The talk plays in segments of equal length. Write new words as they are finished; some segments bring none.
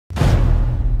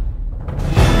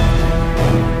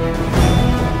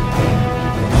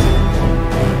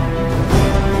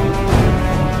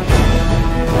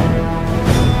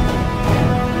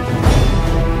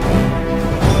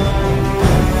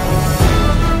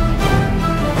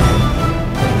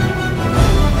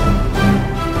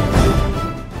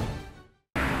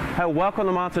Hi, welcome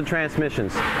to Monster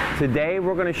Transmissions. Today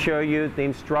we're going to show you the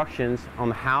instructions on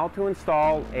how to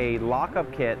install a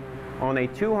lockup kit on a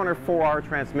 204R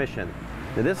transmission.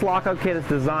 Now, this lockup kit is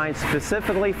designed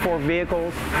specifically for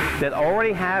vehicles that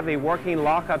already have a working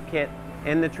lockup kit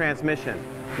in the transmission.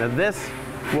 Now, this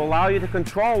will allow you to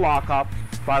control lockup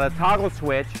by the toggle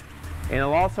switch, and it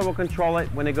also will control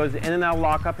it when it goes in and out of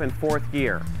lockup in fourth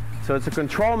gear. So it's a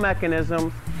control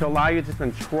mechanism to allow you to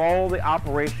control the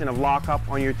operation of lockup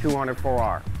on your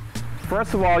 204R.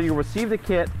 First of all, you'll receive the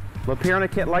kit. It'll appear in a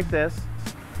kit like this.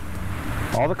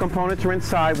 All the components are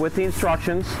inside with the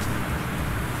instructions.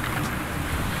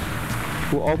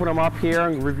 We'll open them up here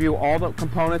and review all the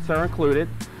components that are included.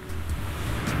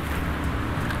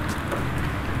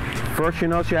 First, you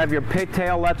notice you have your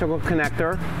Pigtail electrical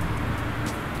connector.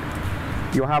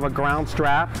 You'll have a ground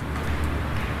strap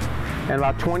and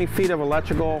about 20 feet of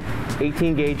electrical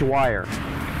 18 gauge wire.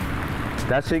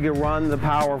 That's so you can run the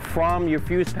power from your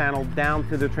fuse panel down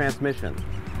to the transmission.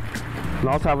 You'll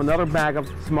also have another bag of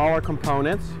smaller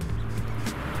components.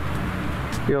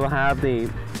 You'll have the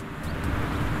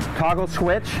toggle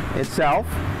switch itself,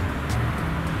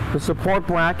 the support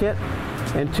bracket,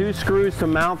 and 2 screws to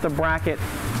mount the bracket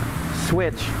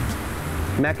switch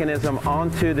mechanism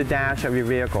onto the dash of your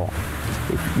vehicle.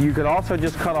 You could also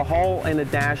just cut a hole in the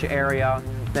dash area,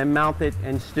 then mount it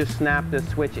and just snap the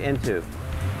switch into.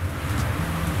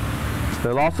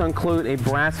 They'll also include a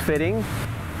brass fitting.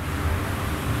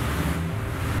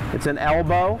 It's an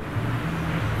elbow.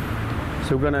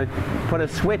 So we're going to put a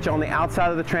switch on the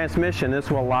outside of the transmission. This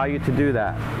will allow you to do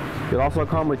that. It'll also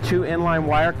come with 2 inline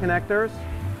wire connectors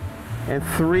and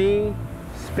 3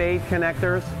 spade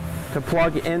connectors to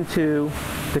plug into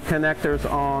the connectors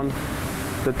on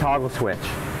the toggle switch.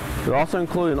 It'll also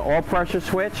include an oil pressure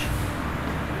switch.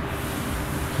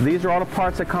 These are all the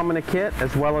parts that come in the kit,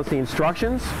 as well as the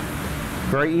instructions.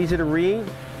 Very easy to read.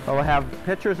 It'll have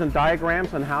pictures and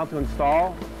diagrams on how to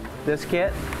install this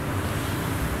kit.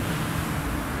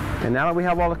 And now that we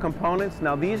have all the components,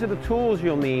 now these are the tools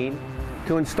you'll need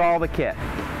to install the kit.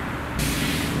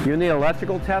 You'll need an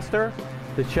electrical tester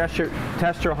to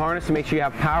test your harness to make sure you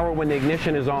have power when the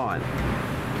ignition is on.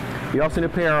 You also need a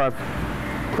pair of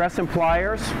crescent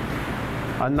pliers,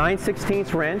 a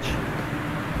 9/16 wrench,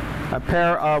 a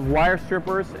pair of wire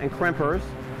strippers and crimpers,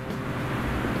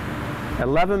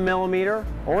 11mm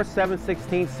or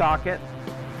 7/16 socket,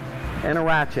 and a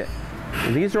ratchet.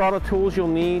 And these are all the tools you'll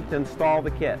need to install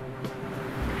the kit.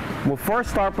 We'll first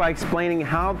start by explaining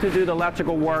how to do the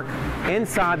electrical work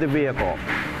inside the vehicle.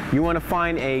 You want to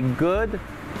find a good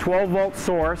 12-volt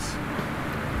source,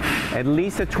 at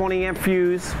least a 20-amp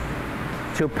fuse,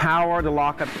 to power the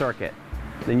lockup circuit.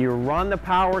 Then you run the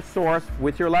power source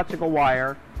with your electrical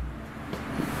wire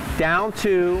down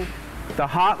to the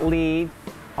hot lead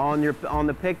on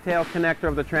the pigtail connector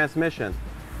of the transmission.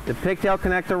 The pigtail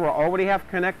connector will already have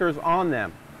connectors on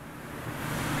them.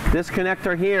 This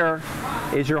connector here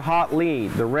is your hot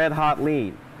lead, the red hot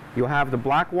lead. You'll have the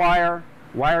black wire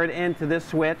wired into this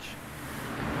switch,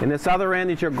 and this other end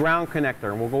is your ground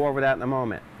connector, and we'll go over that in a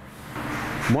moment.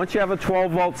 Once you have a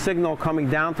 12-volt signal coming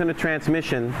down to the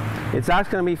transmission, it's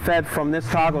actually going to be fed from this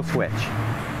toggle switch.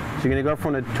 So you're going to go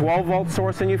from the 12-volt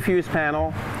source in your fuse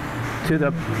panel to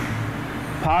the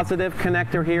positive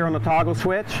connector here on the toggle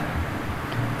switch.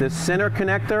 The center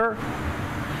connector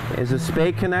is a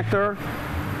spade connector,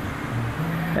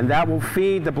 and that will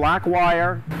feed the black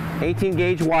wire, 18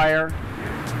 gauge wire,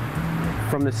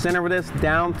 from the center of this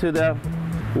down to the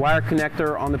wire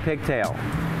connector on the pigtail.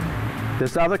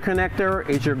 This other connector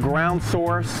is your ground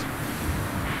source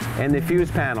and the fuse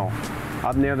panel.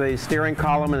 Up near the steering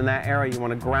column and in that area, you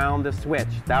want to ground the switch.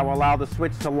 That will allow the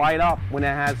switch to light up when it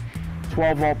has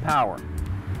 12-volt power.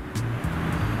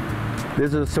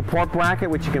 This is a support bracket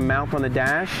which you can mount on the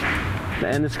dash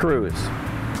and the screws.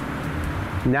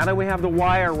 Now that we have the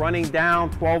wire running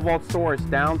down 12-volt source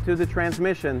down to the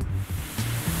transmission,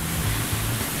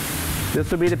 this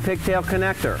will be the pigtail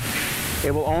connector. It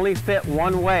will only fit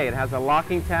one way. It has a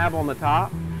locking tab on the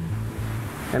top,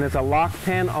 and there's a lock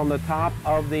pin on the top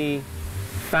of the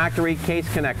factory case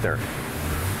connector.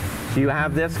 So you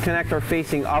have this connector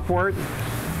facing upward,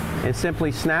 and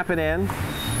simply snap it in.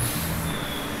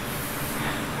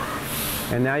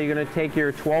 And now you're going to take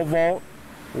your 12-volt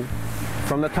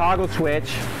from the toggle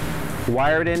switch,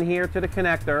 wire it in here to the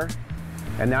connector,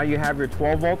 and now you have your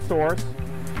 12-volt source.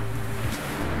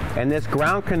 And this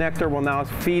ground connector will now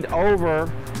feed over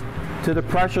to the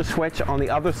pressure switch on the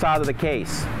other side of the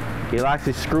case. You'll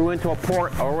actually screw into a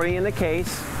port already in the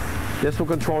case. This will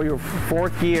control your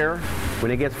fourth gear.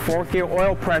 When it gets fourth gear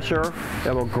oil pressure,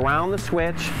 it will ground the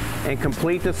switch and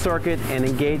complete the circuit and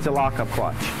engage the lockup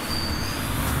clutch.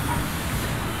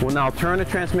 We'll now turn the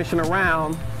transmission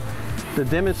around to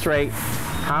demonstrate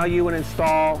how you would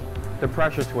install the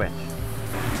pressure switch.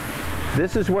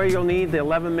 This is where you'll need the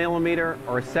 11mm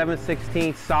or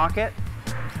 7/16 socket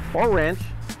or wrench.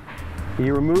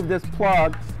 You remove this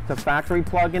plug, it's a factory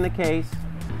plug in the case.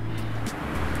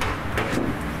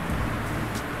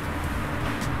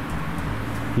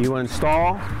 You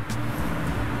install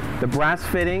the brass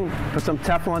fitting, put some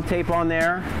Teflon tape on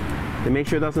there to make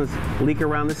sure it doesn't leak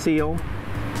around the seal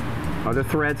or the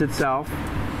threads itself.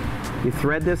 You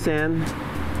thread this in,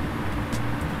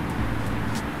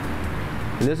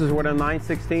 and this is where the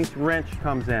 9/16 wrench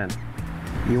comes in.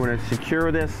 You want to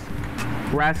secure this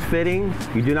brass fitting.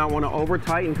 You do not want to over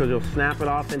tighten because you'll snap it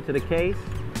off into the case.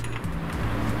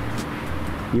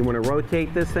 You want to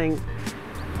rotate this thing,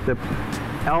 the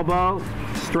elbow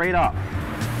straight up.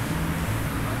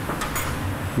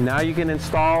 Now you can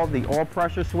install the oil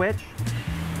pressure switch.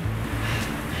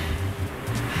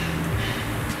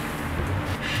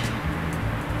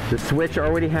 The switch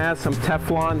already has some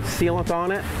Teflon sealant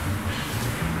on it.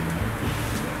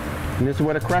 And this is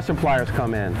where the crescent pliers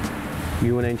come in.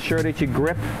 You want to ensure that you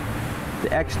grip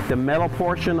the metal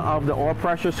portion of the oil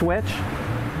pressure switch.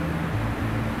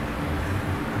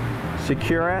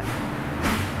 Secure it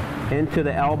into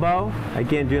the elbow.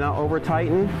 Again, do not over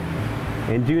tighten.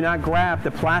 And do not grab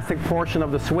the plastic portion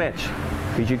of the switch,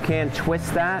 because you can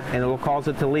twist that and it will cause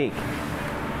it to leak.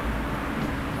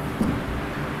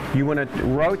 You want to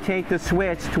rotate the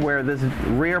switch to where this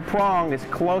rear prong is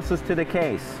closest to the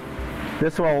case.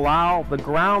 This will allow the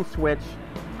ground switch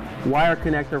wire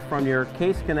connector from your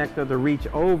case connector to reach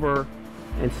over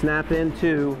and snap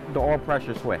into the oil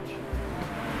pressure switch.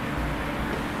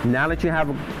 Now that you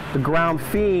have the ground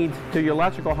feed to your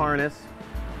electrical harness,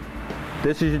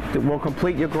 this will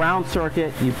complete your ground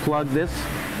circuit. You plug this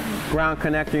ground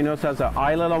connector, you notice it has an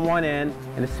eyelet on one end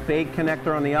and a spade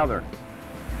connector on the other.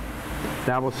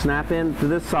 That will snap in to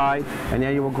this side, and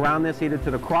then you will ground this either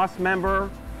to the cross member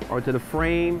or to the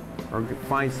frame, or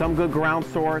find some good ground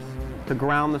source to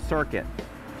ground the circuit.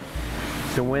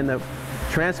 So when the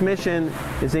transmission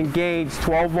is engaged,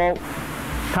 12-volt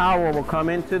power will come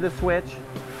into the switch,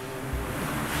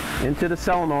 into the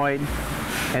solenoid,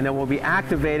 and it will be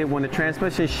activated when the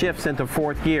transmission shifts into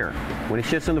fourth gear. When it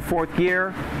shifts into fourth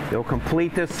gear, it will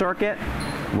complete this circuit,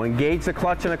 will engage the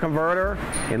clutch and the converter,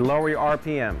 and lower your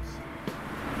RPMs.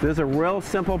 This is a real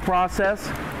simple process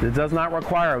that does not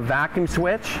require a vacuum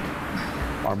switch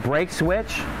or brake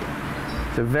switch.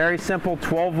 It's a very simple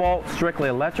 12-volt, strictly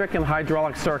electric and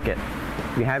hydraulic circuit.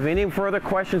 If you have any further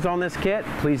questions on this kit,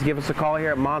 please give us a call here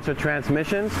at Monster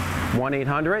Transmissions,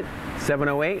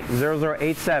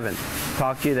 1-800-708-0087.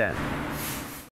 Talk to you then.